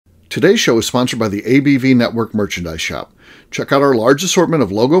Today's show is sponsored by the ABV Network Merchandise Shop. Check out our large assortment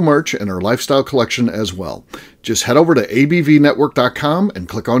of logo merch and our lifestyle collection as well. Just head over to abvnetwork.com and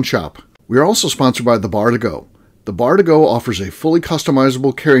click on Shop. We are also sponsored by The Bar to Go. The Bar to Go offers a fully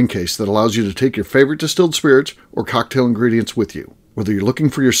customizable carrying case that allows you to take your favorite distilled spirits or cocktail ingredients with you. Whether you're looking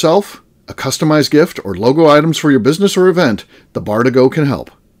for yourself, a customized gift, or logo items for your business or event, The Bar to Go can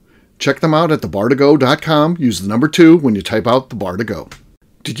help. Check them out at thebartogo.com. Use the number 2 when you type out The Bar to Go.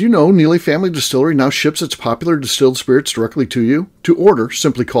 Did you know Neely Family Distillery now ships its popular distilled spirits directly to you? To order,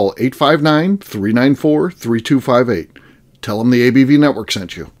 simply call 859-394-3258. Tell them the ABV Network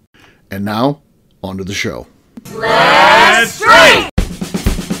sent you. And now, on to the show. Let's drink!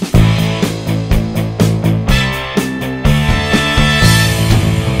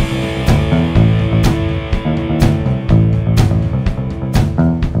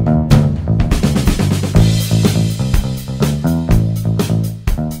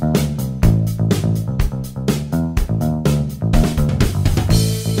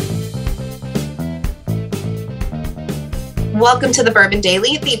 Welcome to the Bourbon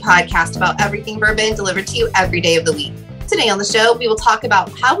Daily, the podcast about everything bourbon delivered to you every day of the week. Today on the show, we will talk about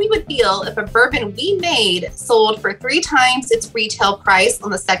how we would feel if a bourbon we made sold for 3 times its retail price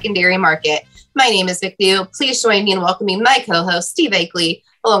on the secondary market. My name is McNew. Please join me in welcoming my co-host, Steve Akeley,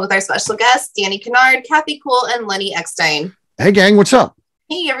 along with our special guests, Danny Kennard, Kathy Cool, and Lenny Eckstein. Hey, gang, what's up?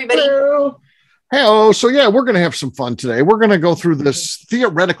 Hey, everybody. Hello. Hey, so yeah, we're going to have some fun today. We're going to go through this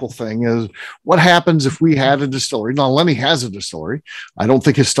theoretical thing is what happens if we had a distillery. Now, Lenny has a distillery. I don't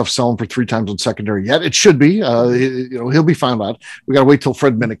think his stuff's selling for 3 times on secondary yet. It should be. He'll be found out. We got to wait till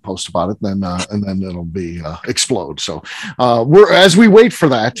Fred Minnick posts about it, and then it'll be explode. So as we wait for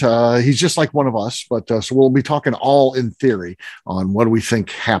that, he's just like one of us. But so we'll be talking all in theory on what do we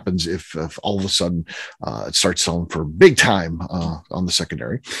think happens if all of a sudden it starts selling for big time on the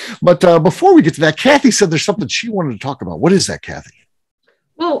secondary. But before we get to that, Kathy said there's something she wanted to talk about. What is that, Kathy?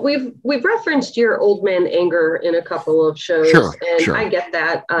 Well, we've referenced your old man anger in a couple of shows. Sure. I get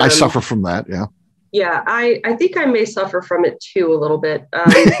that. I suffer from that. Yeah. Yeah. I think I may suffer from it too, a little bit.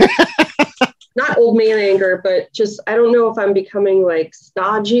 Not old man anger, but just, I don't know if I'm becoming like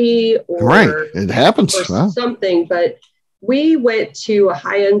stodgy or right. It happens. Or something, but we went to a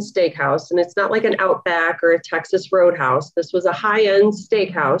high-end steakhouse, and it's not like an Outback or a Texas Roadhouse. This was a high-end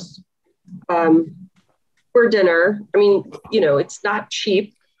steakhouse. For dinner. I mean, it's not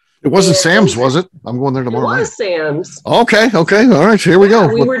cheap. It wasn't Sam's, was it? I'm going there tomorrow. It was Sam's. Okay. All right, here we go.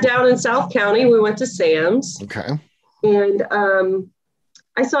 We were down in South County. We went to Sam's. Okay. And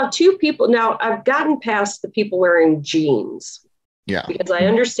I saw 2 people. Now, I've gotten past the people wearing jeans. Yeah. Because I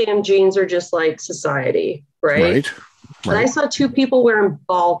understand jeans are just like society, right? But I saw 2 people wearing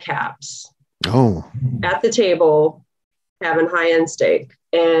ball caps. Oh. At the table having high-end steak.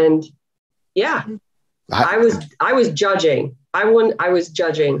 And yeah, I was judging. I was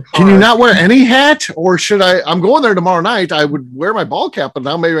judging hard. Can you not wear any hat, or should I? I'm going there tomorrow night. I would wear my ball cap, but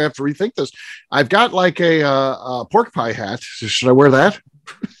now maybe I have to rethink this. I've got like a pork pie hat. Should I wear that?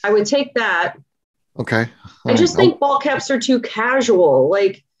 I would take that. Okay. I just think ball caps are too casual.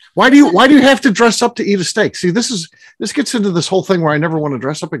 Like, why do you have to dress up to eat a steak? See, this gets into this whole thing where I never want to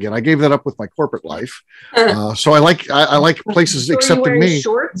dress up again. I gave that up with my corporate life. So I like places so accepting me.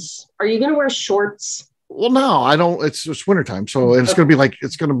 Shorts? Are you going to wear shorts? Well, no, I don't. It's wintertime. So it's going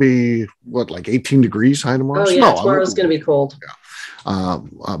to be what, like 18 degrees high tomorrow? Oh, yeah. No, tomorrow's going to be cold. Yeah.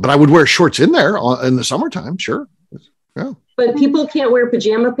 But I would wear shorts in there in the summertime. Sure. Yeah. But people can't wear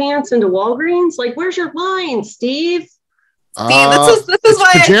pajama pants into Walgreens. Like, where's your line, Steve? This is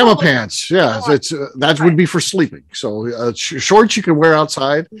why pajama pants. Yeah, that would be for sleeping. So shorts you can wear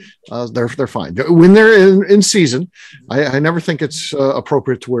outside. They're fine when they're in season. I never think it's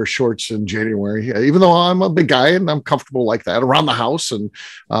appropriate to wear shorts in January, even though I'm a big guy and I'm comfortable like that around the house. And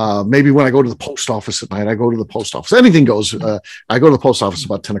maybe when I go to the post office at night, I go to the post office. Anything goes. I go to the post office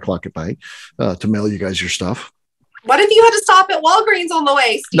about 10 o'clock at night to mail you guys your stuff. What if you had to stop at Walgreens on the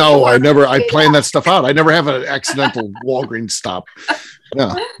way, Steve? No, I plan that stuff out. I never have an accidental Walgreens stop.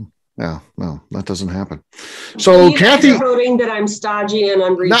 No, that doesn't happen. So you Kathy, guys are voting that I'm stodgy and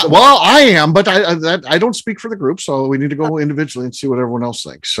unreasonable. Well, I am, but I don't speak for the group, so we need to go individually and see what everyone else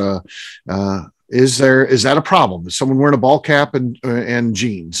thinks. Is that a problem? Is someone wearing a ball cap and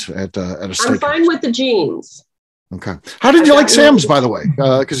jeans at a steak? I'm fine with the jeans. Okay. How did you like Sam's, by the way?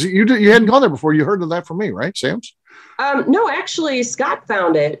 Because you hadn't gone there before. You heard of that from me, right? Sam's? No, actually, Scott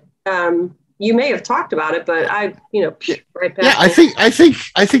found it. You may have talked about it, but right past. Yeah, I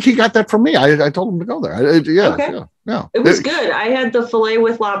think he got that from me. I told him to go there. Okay. Yeah. It was good. I had the filet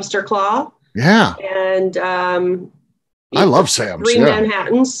with lobster claw. Yeah. And I love Sam's. Three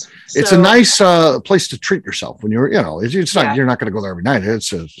Manhattans. It's a nice place to treat yourself when you're, it's not, you're not going to go there every night.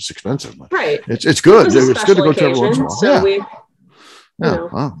 It's expensive. But right. It's good. It's good to go to every once in a while. So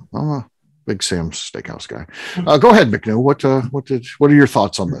I'm a big Sam's Steakhouse guy. Go ahead, McNew. What are your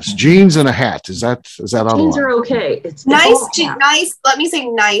thoughts on this? Jeans and a hat. Is that on? Jeans are okay. It's nice. Let me say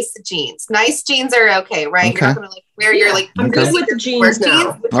nice jeans. Nice jeans are okay, right? Okay. You're not gonna wear your I'm good with the jeans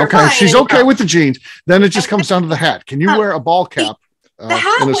now. Okay, she's okay with the jeans. Then it just comes down to the hat. Can you wear a ball cap? The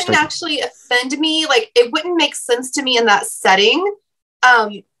hat wouldn't actually offend me. Like, it wouldn't make sense to me in that setting.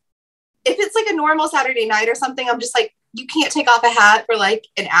 If it's like a normal Saturday night or something, I'm just like, you can't take off a hat for like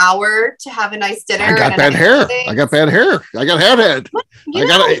an hour to have a nice dinner. I got bad hair. I got hat head.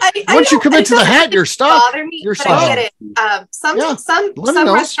 Once you commit to the hat, you're stuck. You're stuck. I get it. Some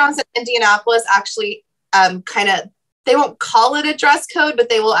restaurants in Indianapolis actually they won't call it a dress code, but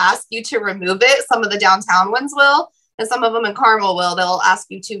they will ask you to remove it. Some of the downtown ones will, and some of them in Carmel will. They'll ask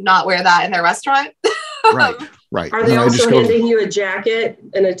you to not wear that in their restaurant. Right. Are they also handing you a jacket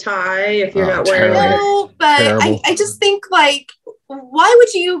and a tie if you're not wearing it? No, but I just think, like, why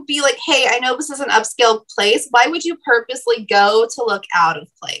would you be like, hey, I know this is an upscale place. Why would you purposely go to look out of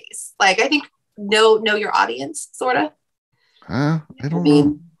place? Like, I think know your audience, sort of. I don't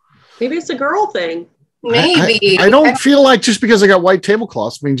know. Maybe it's a girl thing. Maybe. I don't feel like just because I got white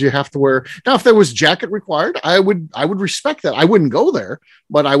tablecloths means you have to wear. Now, if there was jacket required, I would respect that. I wouldn't go there,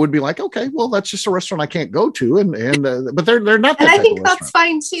 but I would be like, okay, well, that's just a restaurant I can't go to, but they're not. That and I think that's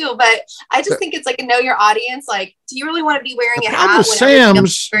fine too. But I just think it's like a know your audience. Like, do you really want to be wearing a hat? With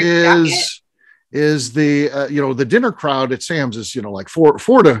Sam's is the the dinner crowd at Sam's is like 4 to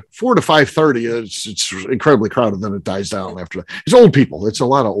 5:30. It's incredibly crowded. Then it dies down after that. It's old people. It's a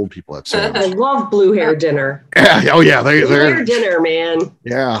lot of old people at Sam's. I love blue hair dinner. Yeah. Oh yeah. Blue hair dinner, man.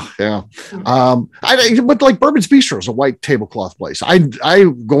 Yeah. But like Bourbon's Bistro is a white tablecloth place. I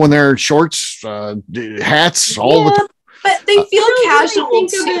go in there in shorts, hats, but they feel casual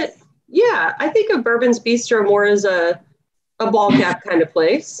too. I think of Bourbon's Bistro more as a ball cap kind of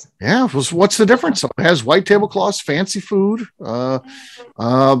place. Yeah. What's the difference? It has white tablecloths, fancy food, waiters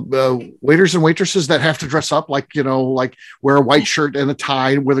and waitresses that have to dress up like wear a white shirt and a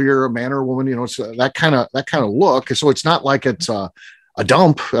tie, whether you're a man or a woman, it's that kind of look. So it's not like it's a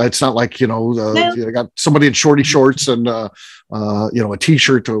dump. It's not like, you got somebody in shorty shorts and, a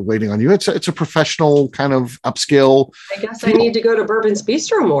t-shirt waiting on you. It's a professional kind of upscale. I guess I need to go to Bourbon's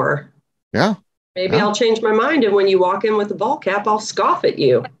Bistro more. Yeah. Maybe I'll change my mind, and when you walk in with the ball cap, I'll scoff at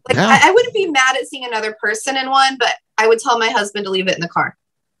you. I wouldn't be mad at seeing another person in one, but I would tell my husband to leave it in the car,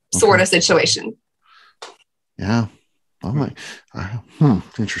 sort of situation. Yeah.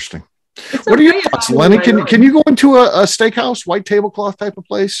 Interesting. What are your thoughts, Lenny? Can you go into a steakhouse, white tablecloth type of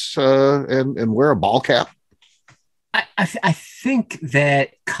place, and wear a ball cap? I think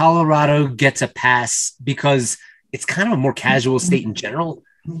that Colorado gets a pass because it's kind of a more casual state in general.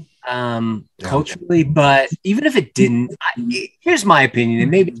 Culturally, but even if it didn't, here's my opinion, and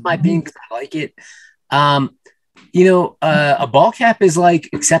maybe it's my opinion because I like it. A ball cap is like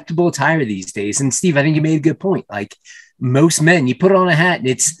acceptable attire these days. And Steve, I think you made a good point. Like, most men, you put on a hat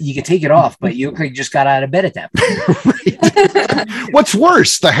and you can take it off, but you look like you just got out of bed at that point. What's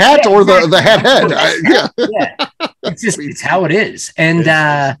worse, the hat or the hat head? It's how it is. And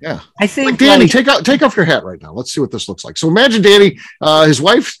I think, like, Danny, take off your hat right now. Let's see what this looks like. So imagine Danny, his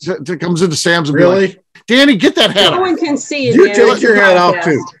wife comes into Sam's and be like, Danny, get that hat. No one can see it. You take your hat off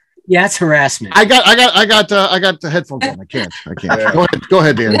too. Yeah, it's harassment. I got the headphones on. I can't. Yeah. Go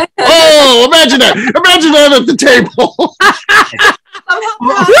ahead, Danny. Oh, imagine that at the table.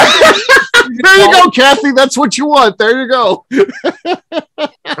 There you go, Kathy. That's what you want. There you go.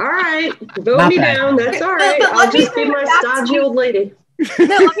 All right. Vote me down. That's all right. I'll just be my stodgy old lady. No,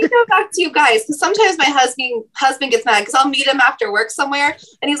 let me go back to you guys, because sometimes my husband gets mad because I'll meet him after work somewhere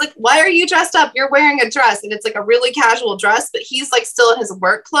and he's like, why are you dressed up? You're wearing a dress, and it's like a really casual dress, but he's like still in his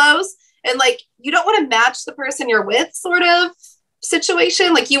work clothes, and like, you don't want to match the person you're with, sort of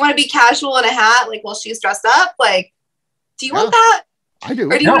situation. Like, you want to be casual in a hat, like, while she's dressed up. Like, do you want that? I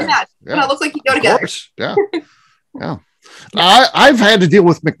do. Or do you want to match? You want to look like you go together. Yeah. Yeah. I've had to deal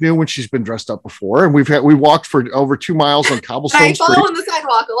with McNew when she's been dressed up before, and we walked for over 2 miles on cobblestone I fall on the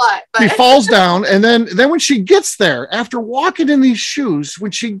sidewalk a lot. But. She falls down, and then when she gets there, after walking in these shoes,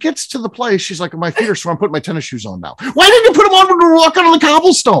 when she gets to the place, she's like, my feet are sore. I'm putting my tennis shoes on now. Why didn't you put them on when we were walking on the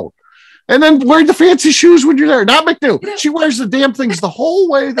cobblestone? And then wear the fancy shoes when you're there. Not McNew. She wears the damn things the whole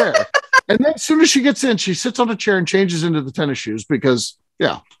way there. And then as soon as she gets in, she sits on a chair and changes into the tennis shoes because,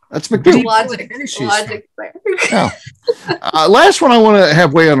 That's McNew. Logic. Yeah. Last one I want to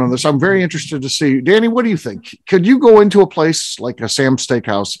have weigh in on this. I'm very interested to see. Danny, what do you think? Could you go into a place like a Sam's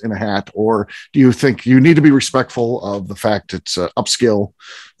Steakhouse in a hat, or do you think you need to be respectful of the fact it's upscale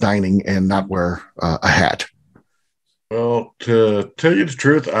dining and not wear a hat? Well, to tell you the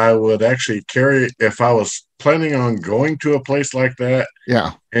truth, I would actually carry, if I was planning on going to a place like that.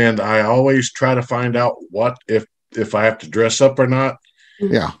 Yeah. And I always try to find out what, if I have to dress up or not.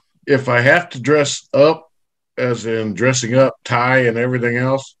 Yeah. If I have to dress up, as in dressing up, tie, and everything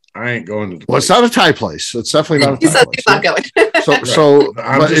else, I ain't going to the place. Well, it's not a tie place. It's definitely not a tie place. He's not going.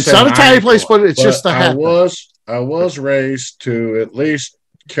 But it's not a tie place, but it's just the hat. I was raised to at least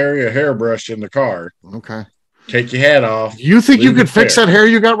carry a hairbrush in the car. Okay. Take your hat off. You think you could fix that hair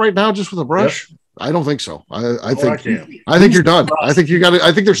you got right now just with a brush? Yep. I don't think so. I think you're done. I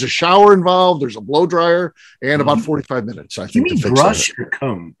think there's a shower involved. There's a blow dryer and about 45 minutes. I think. You mean brush or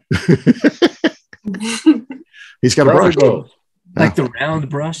comb? He's got a brush. Like the round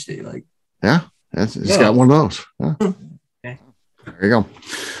brush. Yeah. He's got one of those. Yeah. Okay. There you go.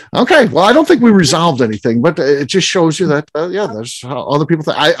 Okay. Well, I don't think we resolved anything, but it just shows you that, there's how other people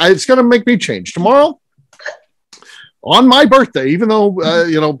think. It's going to make me change tomorrow. On my birthday, even though,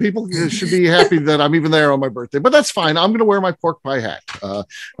 people should be happy that I'm even there on my birthday, but that's fine. I'm going to wear my pork pie hat.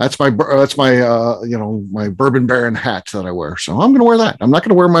 That's my my Bourbon Baron hat that I wear. So I'm going to wear that. I'm not going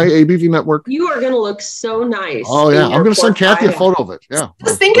to wear my ABV Network. You are going to look so nice. Oh yeah. I'm going to send Kathy a photo of it. Yeah.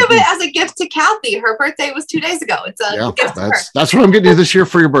 Just think of it as a gift to Kathy. Her birthday was 2 days ago. It's a gift to her. That's what I'm getting you this year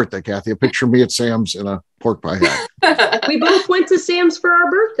for your birthday, Kathy. A picture of me at Sam's in a pork pie hat. We both went to Sam's for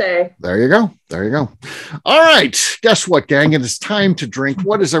our birthday. There you go. All right. Guess what, gang? It is time to drink.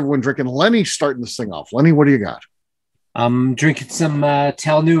 What is everyone drinking? Lenny's starting this thing off. Lenny, what do you got? I'm drinking some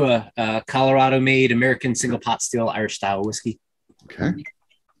Talnua, Colorado-made American single pot still Irish style whiskey. Okay.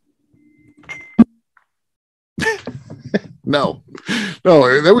 No,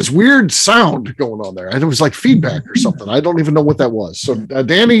 there was weird sound going on there. And it was like feedback or something. I don't even know what that was. So,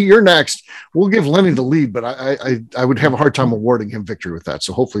 Danny, you're next. We'll give Lenny the lead, but I would have a hard time awarding him victory with that.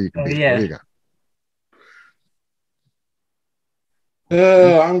 So hopefully you can beat it. What do you got?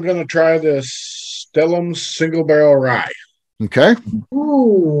 I'm going to try this Stellum's Single Barrel Rye. Okay.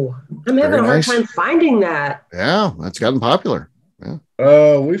 Ooh, I'm having a hard time finding that. Yeah, that's gotten popular.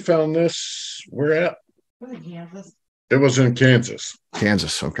 Yeah. We found this. Where at? Kansas. It was in Kansas.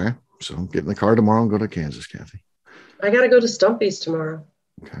 Kansas, okay. So get in the car tomorrow and go to Kansas, Kathy. I got to go to Stumpy's tomorrow.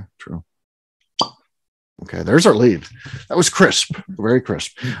 Okay, true. Okay, there's our lead. That was crisp, very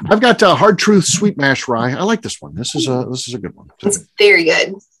crisp. I've got Hard Truth Sweet Mash Rye. I like this one. This is a good one. It's very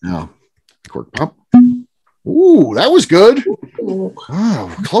good. Yeah. Cork pop. Ooh, that was good.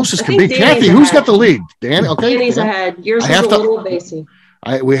 Oh, closest can be. Kathy, who's got the lead? Dan? Okay. Danny's ahead. Yours is a little basic.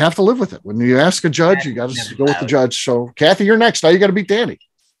 We have to live with it. When you ask a judge, you got to go with the judge. So, Kathy, you're next. Now you got to beat Danny.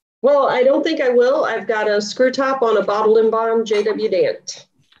 Well, I don't think I will. I've got a screw top on a bottled and bond JW Dant.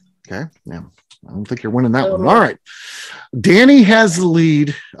 Okay. Yeah. I don't think you're winning that one. All right. Danny has the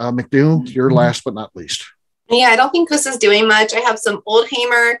lead. McNew, you're last but not least. Yeah, I don't think this is doing much. I have some Old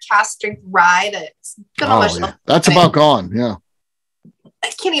Hammer cast strength rye that's that's about gone. Yeah.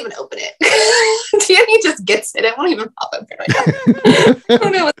 I can't even open it. Danny just gets it. It won't even pop open right now. I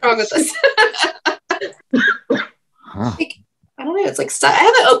don't know what's wrong with this. I don't know. It's like I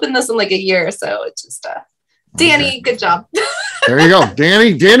haven't opened this in like a year, so it's just Danny, good job. There you go.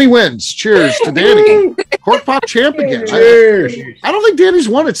 Danny wins. Cheers to Danny. Cork pop champ again. Cheers. I don't think Danny's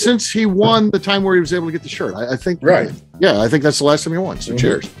won it since he won the time where he was able to get the shirt. I think right. Yeah, I think that's the last time he won. So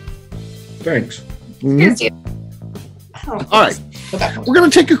cheers. Thanks. Cheers to you. All right. We're going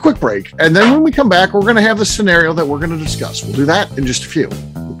to take a quick break, and then when we come back, we're going to have the scenario that we're going to discuss. We'll do that in just a few.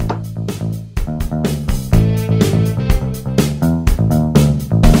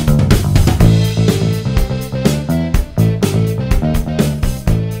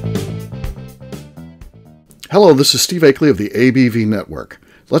 Hello, this is Steve Akeley of the ABV Network.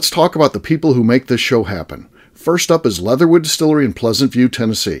 Let's talk about the people who make this show happen. First up is Leatherwood Distillery in Pleasant View,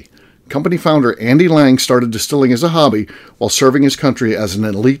 Tennessee. Company founder Andy Lang started distilling as a hobby while serving his country as an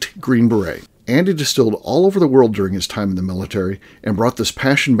elite Green Beret. Andy distilled all over the world during his time in the military and brought this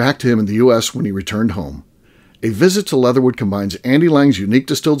passion back to him in the U.S. when he returned home. A visit to Leatherwood combines Andy Lang's unique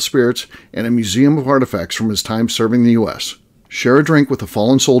distilled spirits and a museum of artifacts from his time serving the U.S. Share a drink with a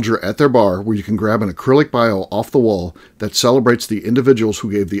fallen soldier at their bar where you can grab an acrylic bio off the wall that celebrates the individuals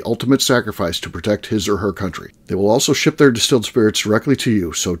who gave the ultimate sacrifice to protect his or her country. They will also ship their distilled spirits directly to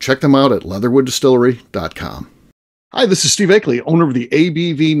you, so check them out at leatherwooddistillery.com. Hi, this is Steve Akeley, owner of the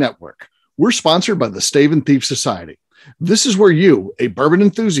ABV Network. We're sponsored by the Stave and Thief Society. This is where you, a bourbon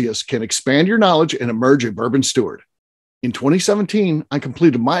enthusiast, can expand your knowledge and emerge a bourbon steward. In 2017, I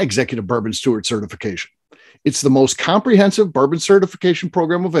completed my executive bourbon steward certification. It's the most comprehensive bourbon certification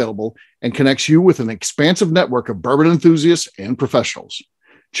program available and connects you with an expansive network of bourbon enthusiasts and professionals.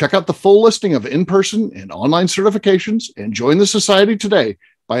 Check out the full listing of in-person and online certifications and join the society today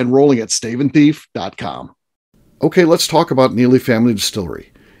by enrolling at staveandthief.com. Okay, let's talk about Neely Family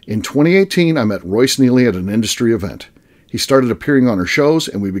Distillery. In 2018, I met Royce Neely at an industry event. He started appearing on our shows,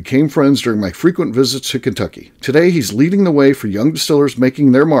 and we became friends during my frequent visits to Kentucky. Today, he's leading the way for young distillers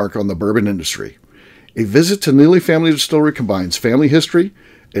making their mark on the bourbon industry. A visit to Neely Family Distillery combines family history,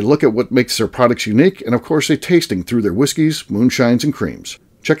 a look at what makes their products unique, and of course, a tasting through their whiskeys, moonshines, and creams.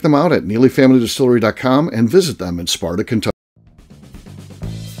 Check them out at NeelyFamilyDistillery.com and visit them in Sparta, Kentucky.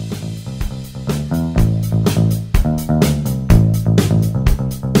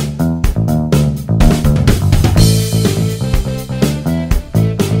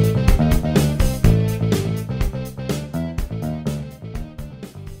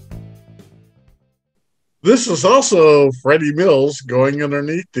 This is also Freddie Mills going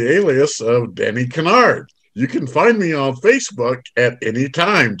underneath the alias of Danny Kennard. You can find me on Facebook at any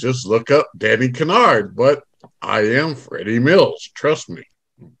time. Just look up Danny Kennard, but I am Freddie Mills. Trust me.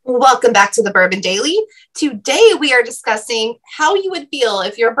 Welcome back to the Bourbon Daily. Today we are discussing how you would feel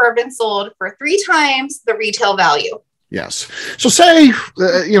if your bourbon sold for 3 times the retail value. Yes. So say,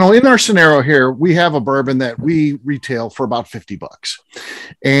 in our scenario here, we have a bourbon that we retail for about $50.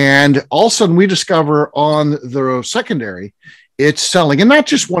 And all of a sudden we discover on the secondary, it's selling, and not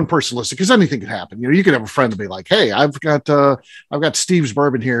just one person listed, because anything could happen. You could have a friend to be like, "Hey, I've got Steve's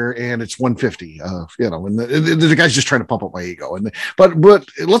bourbon here, and it's $150." And the guy's just trying to pump up my ego. But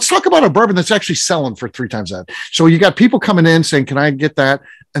let's talk about a bourbon that's actually selling for 3 times that. So you got people coming in saying, "Can I get that?"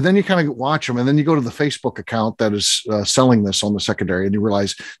 And then you kind of watch them, and then you go to the Facebook account that is selling this on the secondary, and you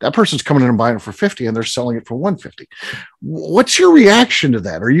realize that person's coming in and buying it for $50, and they're selling it for $150. What's your reaction to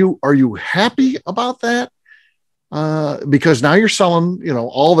that? Are you happy about that? Because now you're selling,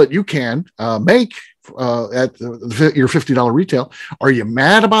 all that you can make at your $50 retail. Are you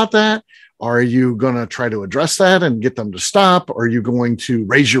mad about that? Are you going to try to address that and get them to stop? Are you going to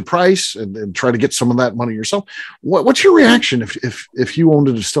raise your price and try to get some of that money yourself? What's your reaction if you owned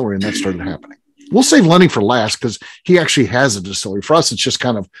a distillery and that started happening? We'll save Lenny for last because he actually has a distillery. For us, it's just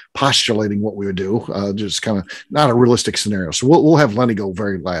kind of postulating what we would do, just kind of not a realistic scenario. So we'll have Lenny go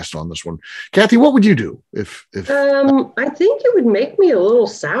very last on this one. Kathy, what would you do if I think it would make me a little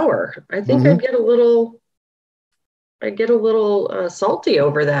sour. I think I'd get a little salty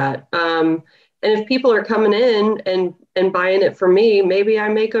over that. And if people are coming in and buying it from me, maybe I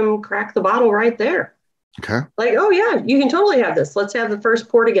make them crack the bottle right there. Okay. Like, oh yeah, you can totally have this. Let's have the first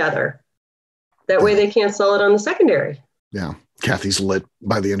pour together. That way they can't sell it on the secondary. Yeah. Kathy's lit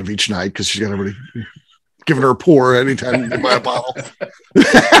by the end of each night because she's got everybody giving her a pour anytime you buy a bottle.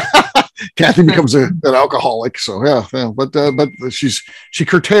 Kathy becomes an alcoholic. So yeah. But she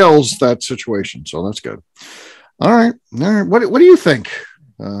curtails that situation. So that's good. All right. What do you think,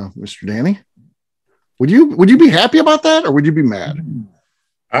 Mr. Danny? Would you be happy about that, or would you be mad?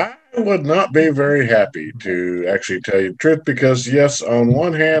 I would not be very happy, to actually tell you the truth, because yes, on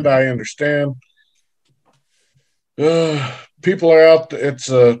one hand, I understand people are out. It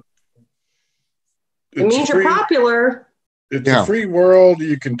means you're popular. It's a free world.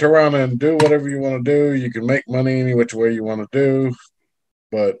 You can turn around and do whatever you want to do. You can make money any which way you want to do.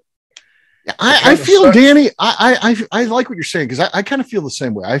 But I feel sucks. Danny, I like what you're saying, because I kind of feel the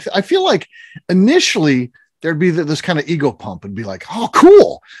same way. I feel like initially there'd be this kind of ego pump and be like, "Oh,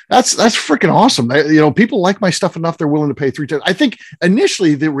 cool. That's freaking awesome." People like my stuff enough. They're willing to pay 3 times. I think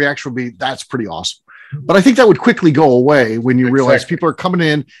initially the reaction would be, "That's pretty awesome." But I think that would quickly go away when you realize people are coming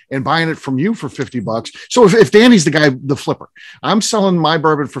in and buying it from you for $50. So if Danny's the guy, the flipper, I'm selling my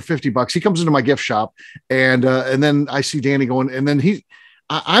bourbon for $50. He comes into my gift shop and then I see Danny going, and then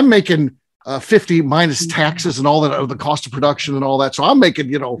I'm making 50 minus taxes and all that, the cost of production and all that. So I'm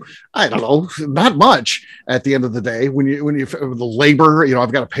making, I don't know, not much at the end of the day when you the labor,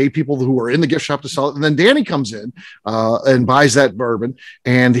 I've got to pay people who are in the gift shop to sell it. And then Danny comes in and buys that bourbon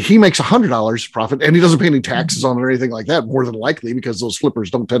and he makes $100 profit, and he doesn't pay any taxes on it or anything like that, more than likely, because those flippers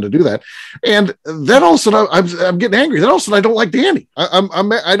don't tend to do that. And then all of a sudden I'm getting angry. Then all of a sudden I don't like Danny. I'm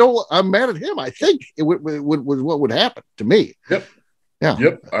mad at him. I think what would happen to me. Yep. Yeah.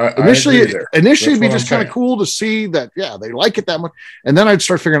 Yep. Initially, it'd be just kind of cool to see that. Yeah, they like it that much, and then I'd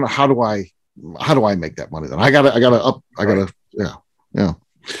start figuring out how do I make that money? Then I gotta. Yeah.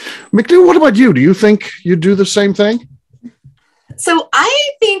 McNew, what about you? Do you think you'd do the same thing? So I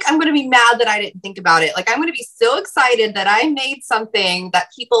think I'm going to be mad that I didn't think about it. Like, I'm going to be so excited that I made something that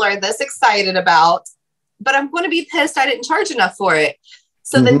people are this excited about, but I'm going to be pissed I didn't charge enough for it.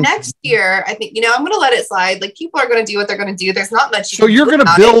 So the next year, I think, I'm going to let it slide. Like, people are going to do what they're going to do. There's not much. So you're going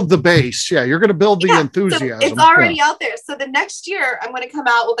to build the base. Yeah. You're going to build the enthusiasm. So it's already out there. So the next year I'm going to come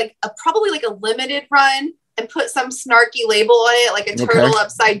out with like probably like a limited run and put some snarky label on it, like a turtle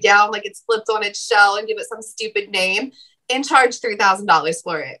upside down, like it's flipped on its shell, and give it some stupid name and charge $3,000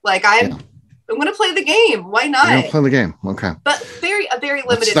 for it. Like I'm going to play the game. Why not? You're going to play the game. Okay. But a very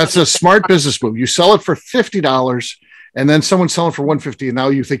limited. That's a smart business move. You sell it for $50. And then someone's selling for $150, and now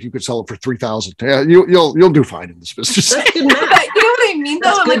you think you could sell it for $3,000. Yeah, you'll do fine in this business. But you know what I mean,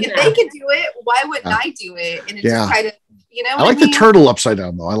 though? I'm like, if they can do it, why wouldn't I do it? And it's just kind of, I like the turtle upside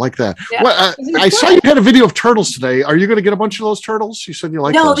down, though. I like that. Yeah. Well, I saw you had a video of turtles today. Are you going to get a bunch of those turtles? You said you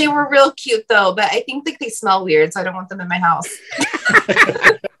like those. No, they were real cute, though. But I think like they smell weird, so I don't want them in my house.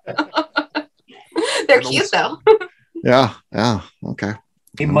 They're cute, though. Yeah. Okay.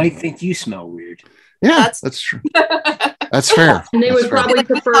 They might think you smell weird. Yeah, that's true. That's fair. And they would probably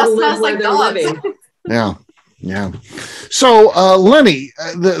prefer to live where they're living. Yeah. So, Lenny,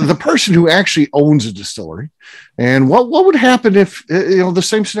 the person who actually owns a distillery, and what would happen if, the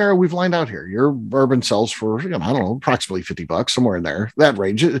same scenario we've lined out here, your bourbon sells for, I don't know, approximately $50, somewhere in there, that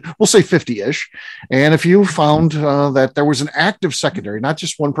range, we'll say 50-ish. And if you found that there was an active secondary, not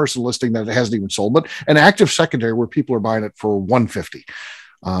just one person listing that it hasn't even sold, but an active secondary where people are buying it for $150,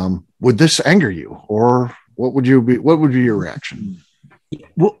 would this anger you, or what would be your reaction?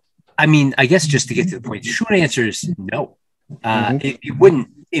 Well, I mean, I guess just to get to the point, the short answer is no. It wouldn't.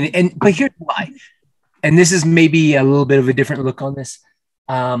 But here's why. And this is maybe a little bit of a different look on this.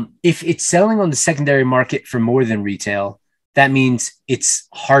 If it's selling on the secondary market for more than retail, that means it's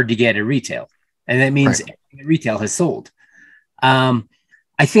hard to get at retail. And that means everything at retail has sold. I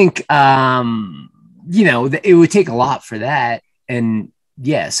think, it would take a lot for that. And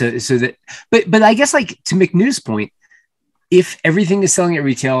so that, but I guess, like, to McNew's point, if everything is selling at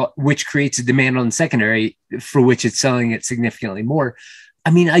retail, which creates a demand on the secondary for which it's selling it significantly more,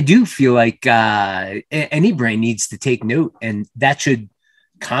 I mean, I do feel like any brand needs to take note, and that should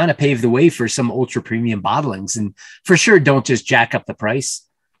kind of pave the way for some ultra premium bottlings. And for sure, don't just jack up the price.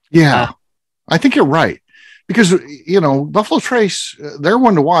 Yeah, I think you're right. Because, Buffalo Trace, they're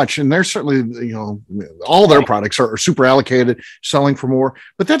one to watch, and they're certainly, all their products are super allocated, selling for more.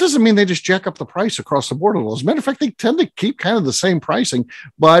 But that doesn't mean they just jack up the price across the board. As a matter of fact, they tend to keep kind of the same pricing.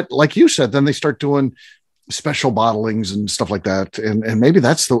 But like you said, then they start doing special bottlings and stuff like that. And maybe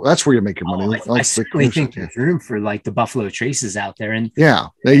that's where you make your money. I certainly think there's room for like the Buffalo Traces out there. And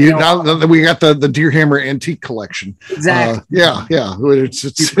now we got the Deerhammer Antique Collection. Exactly.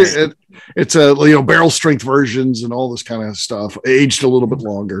 It's a barrel strength versions and all this kind of stuff, aged a little bit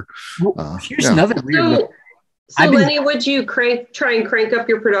longer. Here's another weird one. So Lenny, would you try and crank up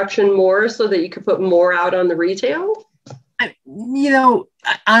your production more so that you could put more out on the retail? I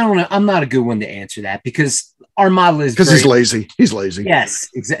don't know. I'm not a good one to answer that, because our model is because he's lazy. He's lazy. Yes,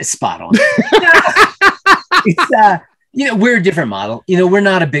 exactly. Spot on. It's we're a different model. We're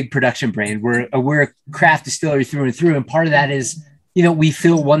not a big production brand. We're a craft distillery through and through, and part of that is we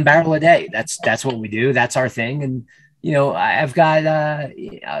fill 1 barrel a day. That's what we do. That's our thing. And I've got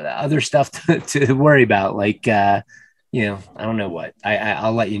other stuff to worry about, like I don't know what.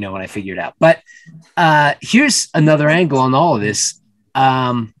 I'll let you know when I figure it out. But here's another angle on all of this.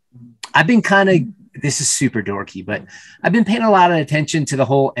 I've been this is super dorky, but I've been paying a lot of attention to the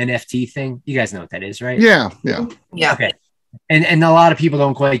whole NFT thing. You guys know what that is, right? Yeah. Okay. And a lot of people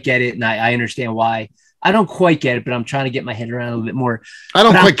don't quite get it, and I understand why. I don't quite get it, but I'm trying to get my head around a little bit more. I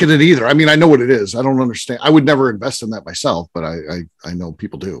don't quite get it either. I mean, I know what it is. I don't understand. I would never invest in that myself, but I know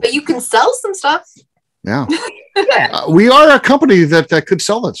people do. But you can sell some stuff. Yeah. We are a company that could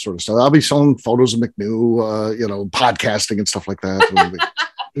sell that sort of stuff. I'll be selling photos of McNew, podcasting and stuff like that.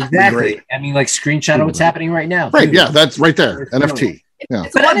 Exactly. I mean, like, screenshot of what's happening right now. Right. Yeah. That's right there. NFT. Yeah.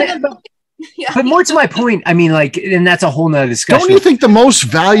 But more to my point, I mean, like, and that's a whole nother discussion. Don't you think the most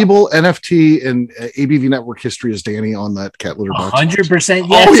valuable NFT in ABV network history is Danny on that cat litter box? 100%.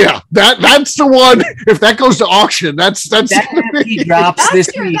 Yes. Oh yeah, that's the one. If that goes to auction, that's that NFT drops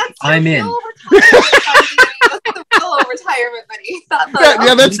this week. I'm in. That's the real retirement money.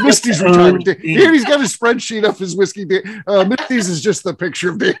 Yeah, that's Misty's retirement. Here he's got a spreadsheet of his whiskey. Misty's is just the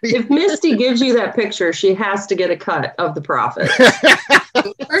picture of Danny. If Misty gives you that picture, she has to get a cut of the profit.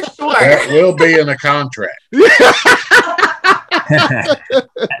 For sure. That will be in a contract.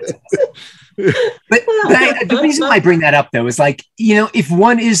 but the reason I bring that up, though, is like, if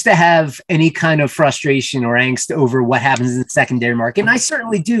one is to have any kind of frustration or angst over what happens in the secondary market, and I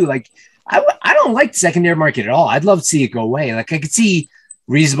certainly do, like, I don't like the secondary market at all. I'd love to see it go away. Like, I could see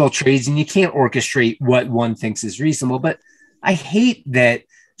reasonable trades, and you can't orchestrate what one thinks is reasonable, but I hate that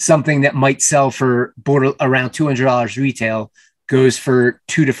something that might sell for around $200 retail goes for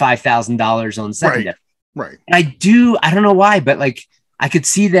 $2,000 to $5,000 on secondary. Right. I don't know why, but like, I could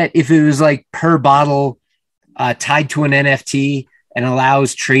see that if it was like per bottle tied to an NFT and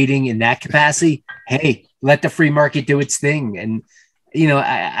allows trading in that capacity, hey, let the free market do its thing. And,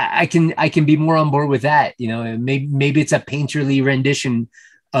 I can be more on board with that. Maybe it's a painterly rendition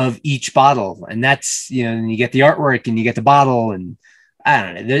of each bottle, and that's, and you get the artwork and you get the bottle, and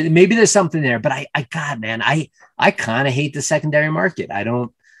I don't know, maybe there's something there, but I kind of hate the secondary market. I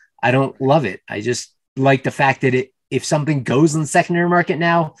don't love it. I just like the fact that if something goes in the secondary market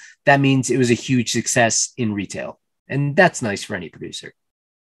now, that means it was a huge success in retail. And that's nice for any producer.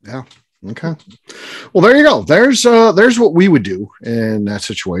 Yeah. Okay. Well, there you go. There's what we would do in that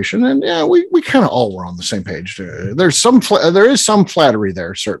situation. And yeah, we kind of all were on the same page. There is some flattery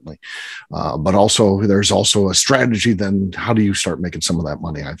there, certainly. But also there's also a strategy. Then how do you start making some of that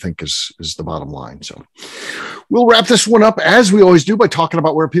money, I think is the bottom line. So we'll wrap this one up as we always do by talking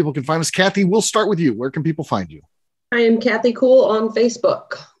about where people can find us. Kathy, we'll start with you. Where can people find you? I am Kathy Cool on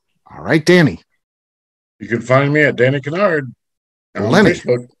Facebook. All right, Danny. You can find me at Danny Kennard on Lenny.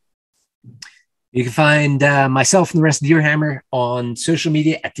 Facebook. You can find myself and the rest of Deerhammer on social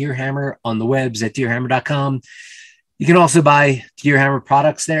media at Deerhammer, on the webs at deerhammer.com. You can also buy Deerhammer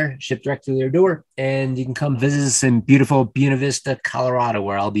products there, shipped direct to their door. And you can come visit us in beautiful Buena Vista, Colorado,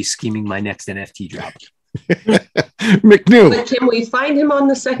 where I'll be scheming my next NFT drop. McNew. But can we find him on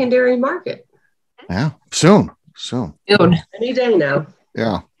the secondary market? Yeah, soon. Any day now.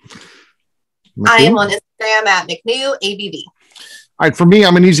 Yeah. McNew? I am on Instagram at McNew ABV. All right, for me,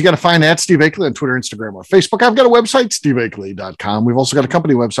 I'm an easy guy to find at Steve Akeley on Twitter, Instagram, or Facebook. I've got a website, steveakeley.com. We've also got a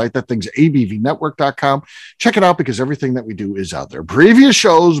company website. That thing's abvnetwork.com. Check it out because everything that we do is out there. Previous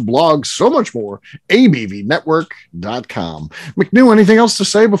shows, blogs, so much more, abvnetwork.com. McNew, anything else to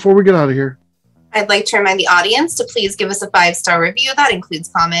say before we get out of here? I'd like to remind the audience to please give us a 5-star review. That includes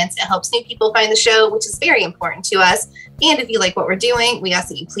comments. It helps new people find the show, which is very important to us. And if you like what we're doing, we ask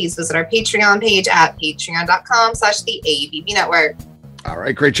that you please visit our Patreon page at patreon.com/the ABV Network. All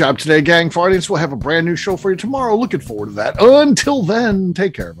right, great job today, gang. For audience, we'll have a brand new show for you tomorrow. Looking forward to that. Until then,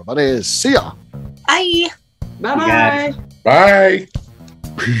 take care, everybody. See ya. Bye. Bye-bye. Bye.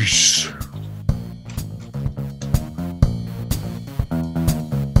 Peace.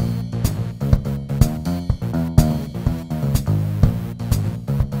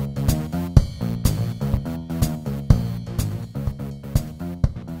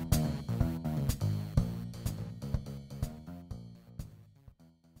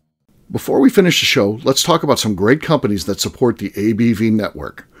 Before we finish the show, let's talk about some great companies that support the ABV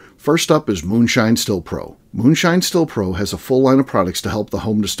network. First up is Moonshine Still Pro. Moonshine Still Pro has a full line of products to help the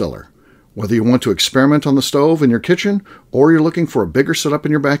home distiller. Whether you want to experiment on the stove in your kitchen or you're looking for a bigger setup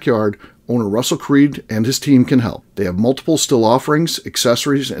in your backyard, owner Russell Creed and his team can help. They have multiple still offerings,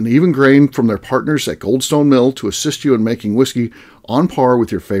 accessories, and even grain from their partners at Goldstone Mill to assist you in making whiskey on par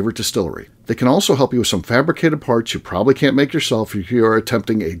with your favorite distillery. They can also help you with some fabricated parts you probably can't make yourself if you are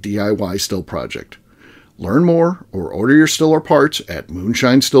attempting a DIY still project. Learn more or order your still or parts at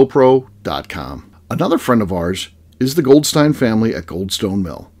moonshinestillpro.com. Another friend of ours is the Goldstein family at Goldstone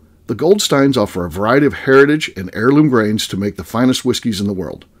Mill. The Goldsteins offer a variety of heritage and heirloom grains to make the finest whiskeys in the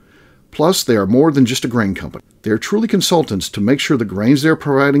world. Plus, they are more than just a grain company. They are truly consultants to make sure the grains they are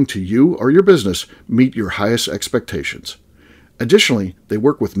providing to you or your business meet your highest expectations. Additionally, they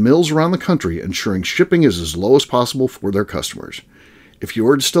work with mills around the country, ensuring shipping is as low as possible for their customers. If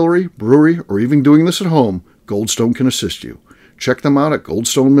you're a distillery, brewery, or even doing this at home, Goldstone can assist you. Check them out at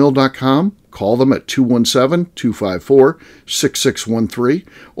goldstonemill.com, call them at 217-254-6613,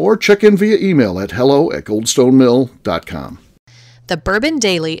 or check in via email at hello@goldstonemill.com. The Bourbon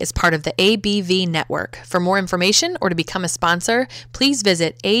Daily is part of the ABV Network. For more information or to become a sponsor, please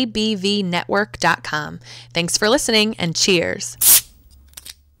visit abvnetwork.com. Thanks for listening and cheers.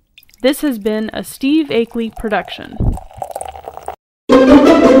 This has been a Steve Akeley production.